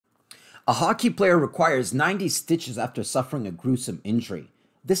A hockey player requires 90 stitches after suffering a gruesome injury.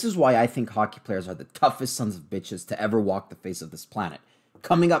 This is why I think hockey players are the toughest sons of bitches to ever walk the face of this planet.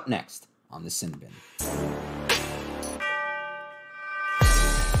 Coming up next on the Sin Bin.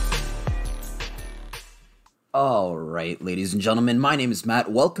 Alright, ladies and gentlemen, my name is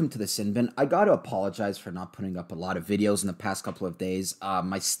Matt. Welcome to the Sin Bin. I gotta apologize for not putting up a lot of videos in the past couple of days.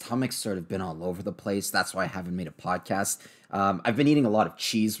 My stomach's sort of been all over the place. That's why I haven't made a podcast. I've been eating a lot of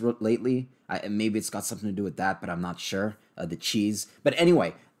cheese lately. Maybe it's got something to do with that, but I'm not sure. The cheese. But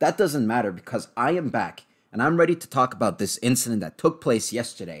anyway, that doesn't matter because I am back and I'm ready to talk about this incident that took place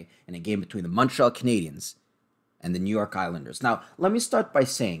yesterday in a game between the Montreal Canadiens and the New York Islanders. Now, let me start by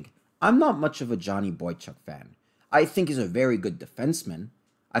saying, I'm not much of a Johnny Boychuk fan. I think he's a very good defenseman.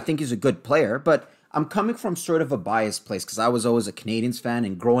 I think he's a good player, but I'm coming from sort of a biased place because I was always a Canadiens fan,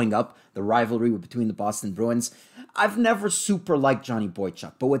 and growing up, the rivalry between the Boston Bruins, I've never super liked Johnny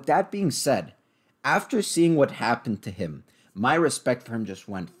Boychuk. But with that being said, after seeing what happened to him, my respect for him just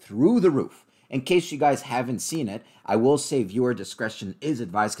went through the roof. In case you guys haven't seen it, I will say viewer discretion is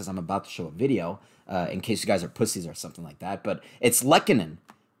advised because I'm about to show a video, in case you guys are pussies or something like that. But it's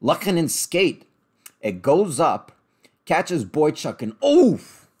Lekkonen's skate. It goes up, catches Boychuk, and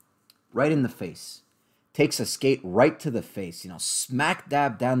oof, right in the face. Takes a skate right to the face, smack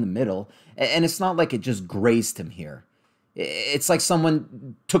dab down the middle. And it's not like it just grazed him here. It's like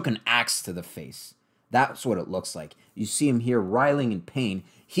someone took an axe to the face. That's what it looks like. You see him here writhing in pain.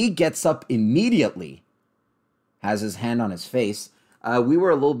 He gets up immediately, has his hand on his face. We were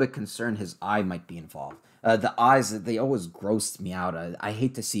a little bit concerned his eye might be involved. The eyes, they always grossed me out. I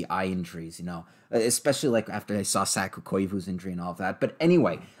hate to see eye injuries, especially like after I saw Saku Koivu's injury and all of that. But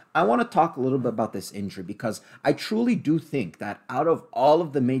anyway, I want to talk a little bit about this injury because I truly do think that out of all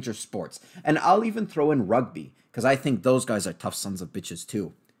of the major sports, and I'll even throw in rugby because I think those guys are tough sons of bitches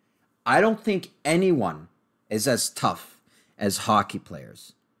too. I don't think anyone is as tough as hockey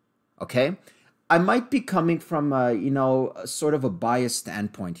players, okay? I might be coming from, sort of a biased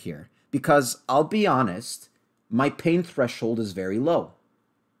standpoint here because I'll be honest, my pain threshold is very low.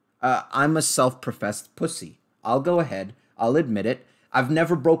 I'm a self-professed pussy. I'll go ahead. I'll admit it. I've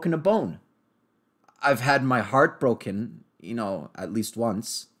never broken a bone. I've had my heart broken, at least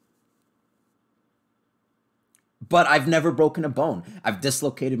once. But I've never broken a bone. I've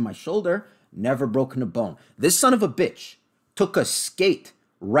dislocated my shoulder, never broken a bone. This son of a bitch took a skate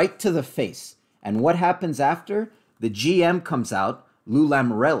right to the face. And what happens after? The GM comes out, Lou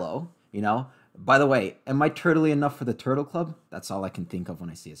Lamoriello, By the way, am I turtly enough for the Turtle Club? That's all I can think of when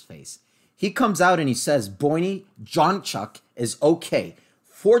I see his face. He comes out and he says, Boyny, Johnchuk is okay.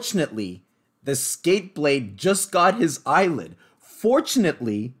 Fortunately, the skate blade just got his eyelid.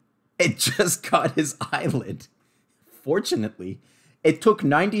 Fortunately, it just got his eyelid. Fortunately, it took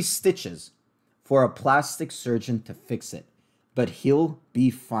 90 stitches for a plastic surgeon to fix it, but he'll be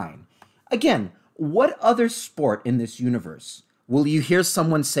fine. Again, what other sport in this universe will you hear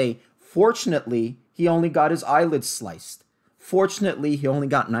someone say, fortunately, he only got his eyelids sliced? Fortunately, he only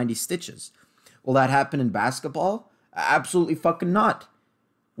got 90 stitches. Will that happen in basketball? Absolutely fucking not.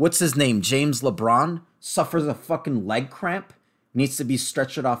 What's his name? James LeBron suffers a fucking leg cramp, needs to be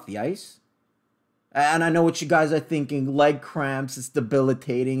stretched off the ice. And I know what you guys are thinking, leg cramps, it's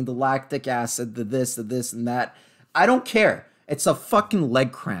debilitating, the lactic acid, the this, and that. I don't care. It's a fucking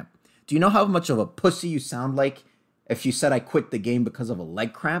leg cramp. Do you know how much of a pussy you sound like if you said I quit the game because of a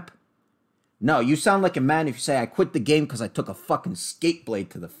leg cramp? No, you sound like a man if you say I quit the game because I took a fucking skate blade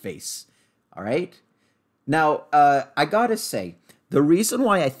to the face. All right? Now, I gotta say, the reason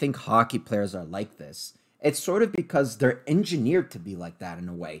why I think hockey players are like this, it's sort of because they're engineered to be like that in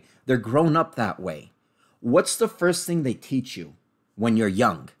a way. They're grown up that way. What's the first thing they teach you when you're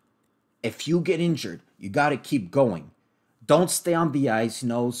young? If you get injured, you gotta keep going. Don't stay on the ice,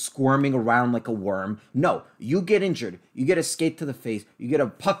 squirming around like a worm. No, you get injured. You get a skate to the face. You get a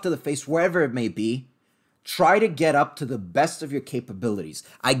puck to the face, wherever it may be. Try to get up to the best of your capabilities.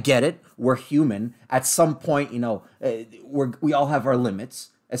 I get it. We're human. At some point, we all have our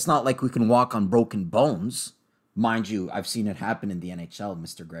limits. It's not like we can walk on broken bones. Mind you, I've seen it happen in the NHL,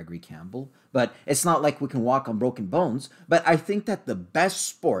 Mr. Gregory Campbell. But it's not like we can walk on broken bones. But I think that the best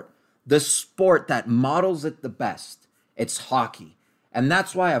sport, the sport that models it the best, it's hockey. And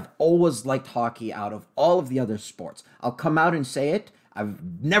that's why I've always liked hockey out of all of the other sports. I'll come out and say it. I've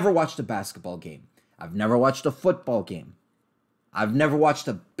never watched a basketball game. I've never watched a football game. I've never watched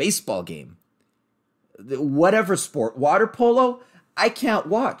a baseball game. Whatever sport, water polo, I can't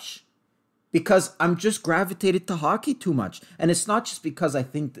watch because I'm just gravitated to hockey too much. And it's not just because I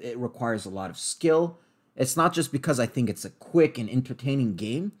think it requires a lot of skill. It's not just because I think it's a quick and entertaining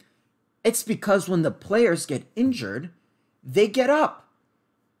game. It's because when the players get injured, they get up.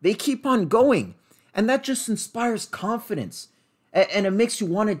 They keep on going. And that just inspires confidence. And it makes you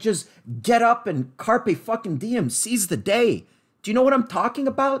want to just get up and carpe fucking diem, seize the day. Do you know what I'm talking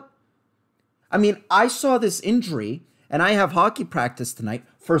about? I mean, I saw this injury, and I have hockey practice tonight.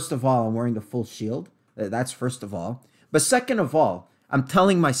 First of all, I'm wearing a full shield. That's first of all. But second of all, I'm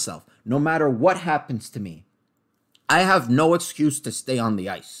telling myself, no matter what happens to me, I have no excuse to stay on the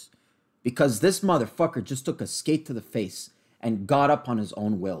ice. Because this motherfucker just took a skate to the face and got up on his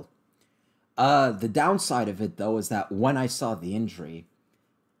own will. The downside of it, though, is that when I saw the injury,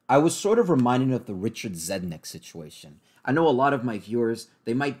 I was sort of reminded of the Richard Zednik situation. I know a lot of my viewers,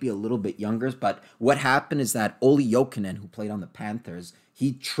 they might be a little bit younger, but what happened is that Olli Jokinen, who played on the Panthers,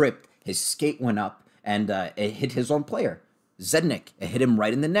 he tripped, his skate went up, and it hit his own player, Zednik. It hit him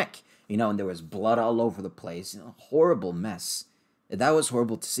right in the neck, and there was blood all over the place. Horrible mess. That was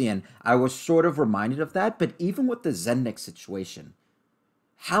horrible to see, and I was sort of reminded of that, but even with the Zednik situation,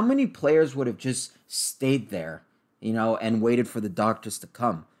 how many players would have just stayed there, and waited for the doctors to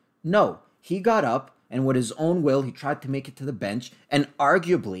come? No, he got up, and with his own will, he tried to make it to the bench, and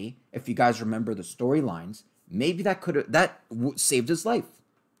arguably, if you guys remember the storylines, maybe that saved his life.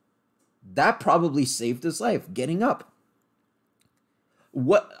 That probably saved his life, getting up.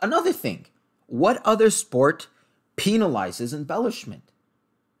 Another thing, what other sport penalizes embellishment?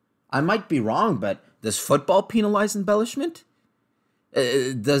 I might be wrong, but does football penalize embellishment?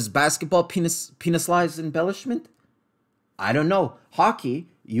 Does basketball penalize embellishment? I don't know. Hockey,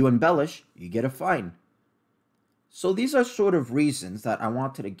 you embellish, you get a fine. So these are sort of reasons that I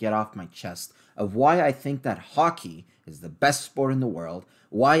wanted to get off my chest of why I think that hockey is the best sport in the world,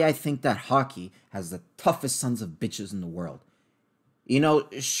 why I think that hockey has the toughest sons of bitches in the world.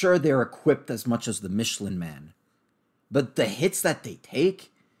 Sure, they're equipped as much as the Michelin Man, but the hits that they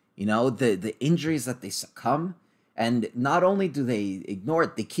take, the injuries that they succumb, and not only do they ignore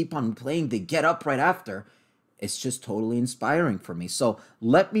it, they keep on playing, they get up right after. It's just totally inspiring for me. So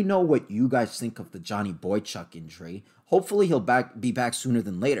let me know what you guys think of the Johnny Boychuk injury. Hopefully he'll be back sooner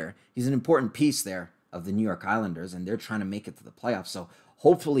than later. He's an important piece there of the New York Islanders, and they're trying to make it to the playoffs. So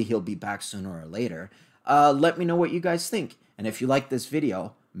hopefully he'll be back sooner or later. Let me know what you guys think. And if you like this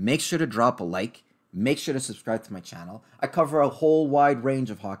video, make sure to drop a like. Make sure to subscribe to my channel. I cover a whole wide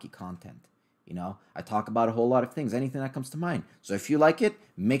range of hockey content. I talk about a whole lot of things, anything that comes to mind. So if you like it,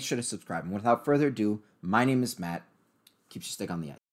 make sure to subscribe. And without further ado, my name is Matt. Keep your stick on the ice.